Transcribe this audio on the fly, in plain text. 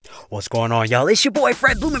What's going on, y'all? It's your boy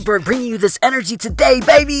Fred Blumenberg bringing you this energy today,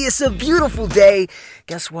 baby. It's a beautiful day.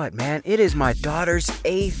 Guess what, man? It is my daughter's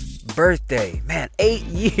 8th birthday. Man, 8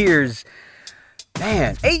 years.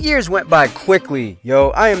 Man, 8 years went by quickly,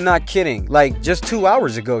 yo. I am not kidding. Like, just 2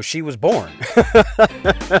 hours ago, she was born.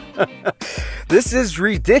 This is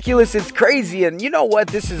ridiculous. It's crazy. And you know what?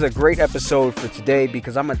 This is a great episode for today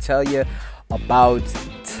because I'm going to tell you about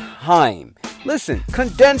time. Listen,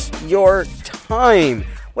 condense your time.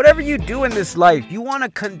 Whatever you do in this life, you want to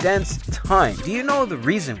condense time. Do you know the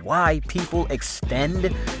reason why people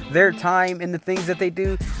extend their time in the things that they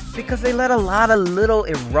do? Because they let a lot of little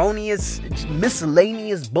erroneous,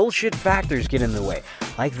 miscellaneous bullshit factors get in the way.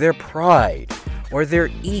 Like their pride or their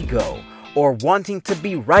ego or wanting to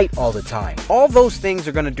be right all the time. All those things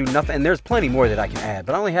are going to do nothing. And there's plenty more that I can add,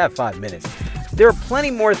 but I only have 5 minutes. There are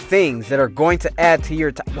plenty more things that are going to add to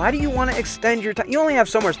your time. Why do you want to extend your time? You only have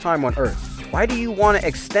so much time on earth. Why do you want to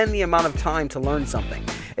extend the amount of time to learn something?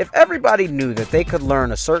 If everybody knew that they could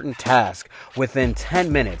learn a certain task within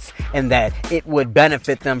 10 minutes and that it would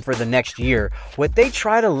benefit them for the next year, would they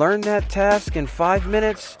try to learn that task in 5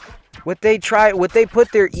 minutes? Would they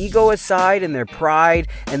put their ego aside and their pride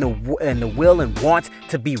and the will and want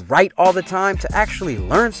to be right all the time to actually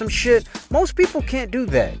learn some shit? Most people can't do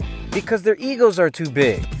that because their egos are too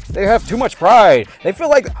big. They have too much pride. They feel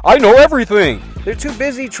like, I know everything. They're too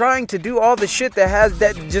busy trying to do all the shit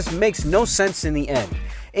that just makes no sense in the end.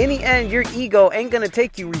 In the end, your ego ain't gonna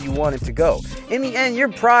take you where you want it to go. In the end, your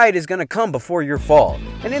pride is gonna come before your fall.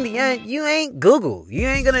 And in the end, you ain't Google. You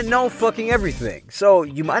ain't gonna know fucking everything. So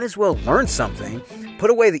you might as well learn something, put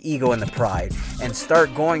away the ego and the pride, and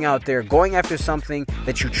start going out there, going after something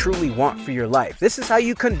that you truly want for your life. This is how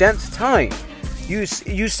you condense time. You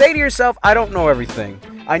say to yourself, I don't know everything.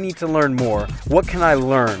 I need to learn more. What can I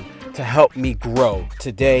learn to help me grow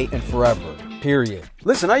today and forever? Period.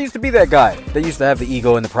 Listen, I used to be that guy that used to have the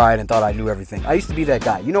ego and the pride and thought I knew everything. I used to be that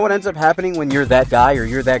guy. You know what ends up happening when you're that guy or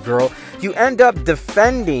you're that girl? You end up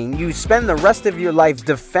you spend the rest of your life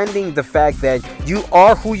defending the fact that you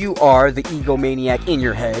are who you are, the egomaniac in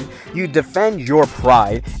your head. You defend your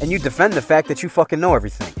pride and you defend the fact that you fucking know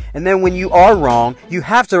everything. And then when you are wrong, you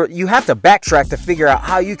have to backtrack to figure out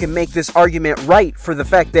how you can make this argument right for the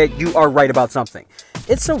fact that you are right about something.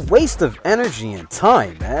 It's a waste of energy and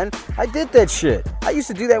time, man. I did that shit. I used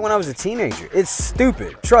to do that when I was a teenager. It's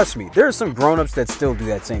stupid. Trust me. There are some grown-ups that still do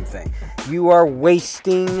that same thing. You are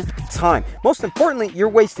wasting time. Most importantly, you're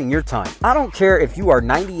wasting your time. I don't care if you are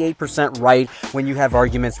 98% right when you have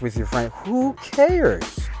arguments with your friend. Who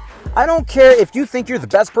cares? I don't care if you think you're the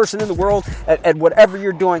best person in the world at whatever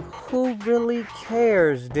you're doing. Who really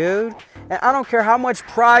cares, dude? And I don't care how much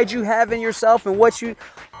pride you have in yourself and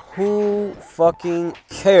who fucking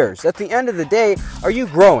cares? At the end of the day, are you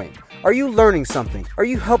growing? Are you learning something? Are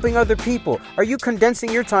you helping other people? Are you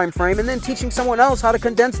condensing your time frame and then teaching someone else how to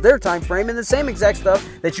condense their time frame in the same exact stuff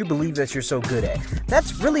that you believe that you're so good at?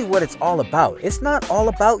 That's really what it's all about. It's not all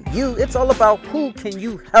about you. It's all about who can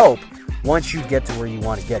you help once you get to where you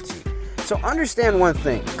want to get to. So understand one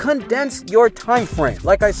thing, condense your time frame.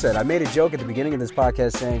 Like I said, I made a joke at the beginning of this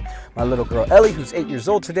podcast saying my little girl Ellie, who's 8 years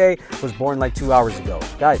old today, was born like 2 hours ago.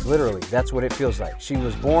 Guys, literally, that's what it feels like. She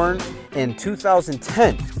was born in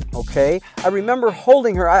 2010, okay? I remember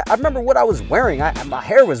holding her. I remember what I was wearing. My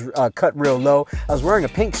hair was cut real low. I was wearing a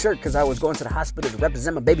pink shirt because I was going to the hospital to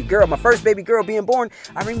represent my baby girl, my first baby girl being born.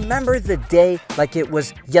 I remember the day like it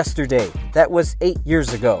was yesterday. That was 8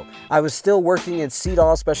 years ago. I was still working in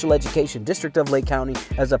Cedal Special Education District of Lake County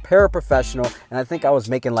as a paraprofessional, and I think I was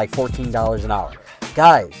making like $14 an hour.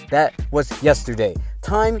 Guys, that was yesterday.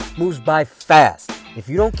 Time moves by fast. If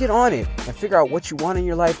you don't get on it and figure out what you want in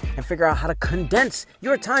your life and figure out how to condense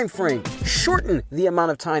your time frame, shorten the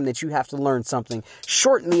amount of time that you have to learn something,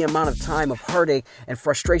 shorten the amount of time of heartache and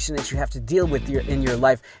frustration that you have to deal with in your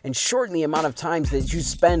life, and shorten the amount of times that you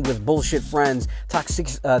spend with bullshit friends,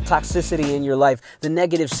 toxicity in your life, the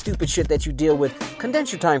negative, stupid shit that you deal with.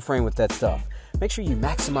 Condense your time frame with that stuff. Make sure you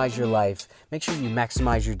maximize your life, make sure you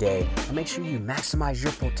maximize your day, and make sure you maximize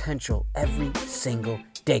your potential every single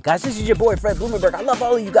day. Guys, this is your boy, Fred Blumenberg. I love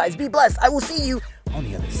all of you guys. Be blessed. I will see you on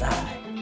the other side.